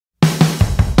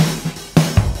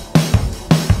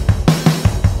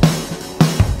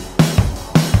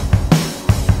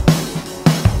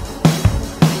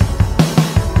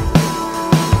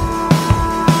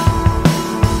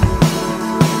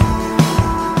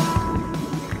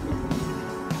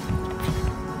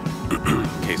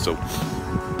so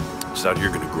just out here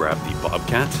gonna grab the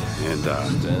Bobcat and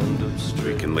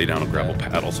we can lay down a gravel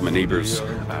pad. Also, my neighbors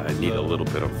need a little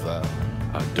bit of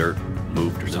dirt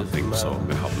moved or something, so I'm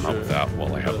gonna help them out with that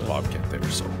while I have the Bobcat there.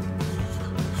 So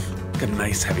kind of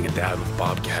nice having a dad with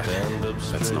Bobcat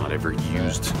that's not ever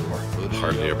used,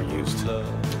 hardly ever used. So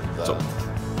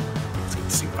let's get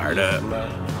this thing fired up.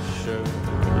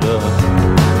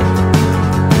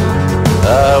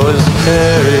 I was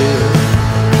carried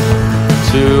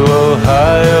to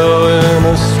Ohio in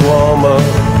a swarm of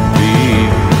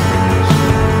bees.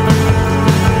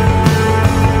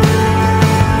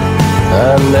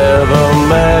 I never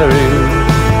married,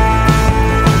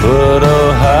 but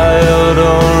Ohio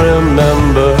don't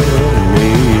remember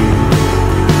me.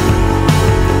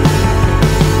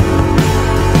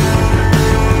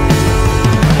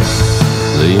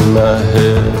 Lay my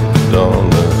head on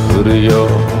the hood of your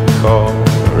car,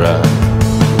 right?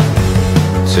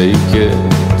 Take it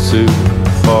too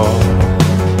far.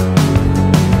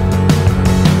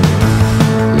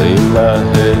 Lay my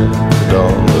head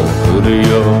on the hood of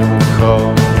your car,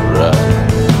 right?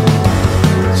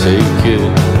 Take it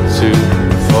too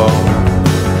far.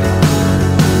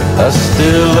 I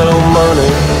still owe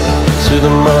money to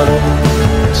the money,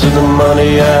 to the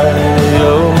money I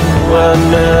owe. I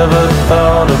never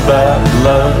thought about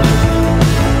love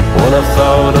when I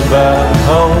thought about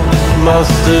home. I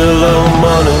still owe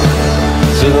money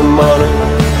to the money,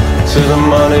 to the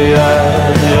money I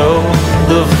owe.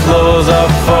 The floors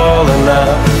are falling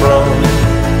out from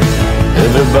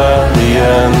everybody I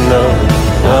know.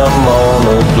 I'm on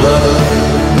a blood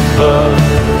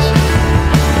buzz.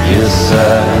 Yes I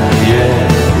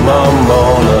am. I'm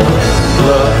on a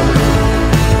blood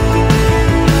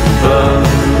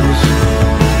buzz.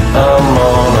 I'm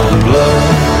on a blood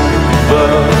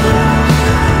buzz.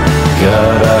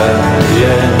 God, I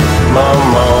am.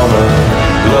 I'm on a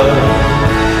blood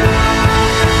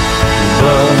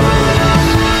buzz.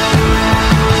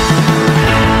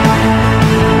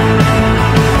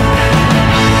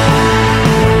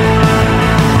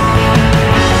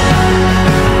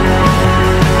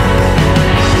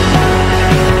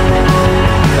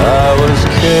 I was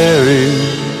carried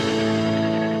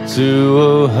to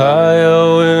Ohio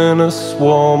in a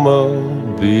swarm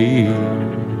of bees.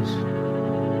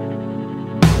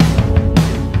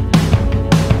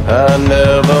 I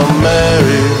never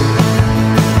married,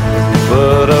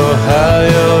 but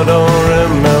Ohio don't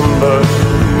remember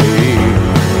me.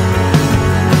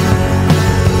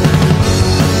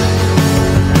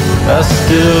 I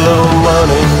still owe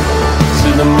money to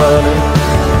the money,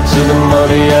 to the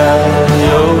money I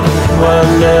owe. I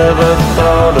never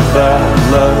thought about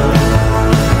love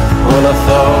when I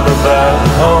thought about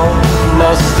home. I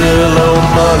still owe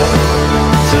money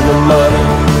to the money,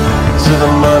 to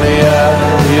the money I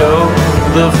owe.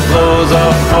 The floors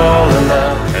are falling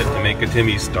out. Had to make a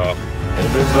Timmy stop.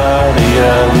 Everybody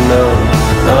I know,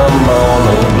 I'm on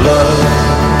a blood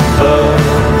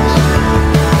buzz.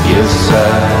 Yes I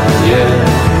am.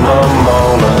 I'm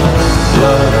on a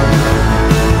blood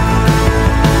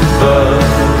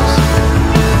buzz.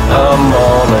 I'm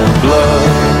on a blood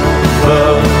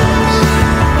buzz.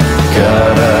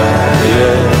 God I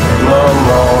am. I'm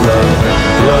on a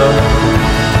blood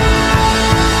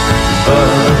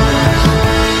buzz.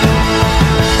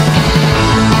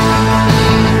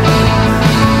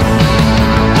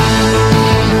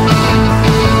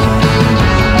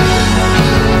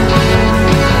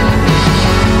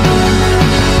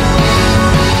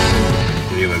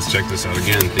 Okay, let's check this out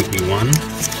again. Think we won?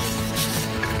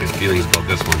 Good feelings about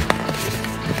this one.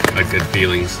 I got good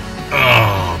feelings.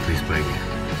 Oh, please play me.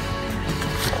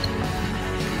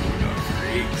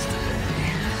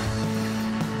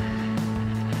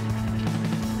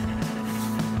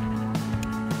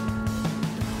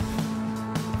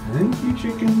 Thank you,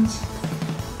 chickens.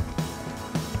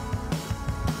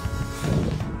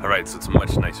 Alright, so it's a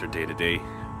much nicer day today.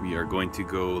 We are going to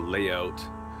go lay out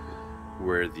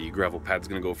where the gravel pad's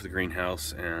going to go for the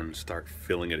greenhouse and start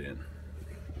filling it in.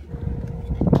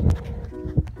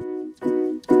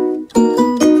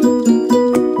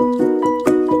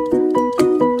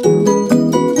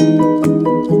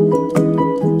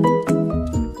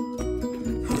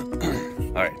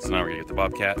 Alright, so now we're going to get the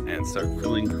Bobcat and start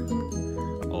filling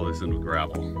all this in with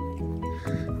gravel.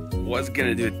 Was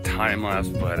gonna do a time lapse,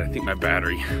 but I think my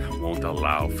battery won't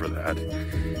allow for that.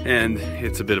 And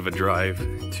it's a bit of a drive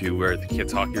to where the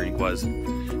kids' hockey rink was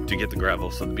to get the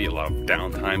gravel, so there'd be a lot of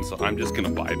downtime. So I'm just gonna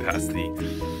bypass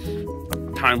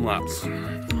the time lapse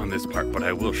on this part, but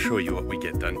I will show you what we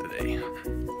get done today.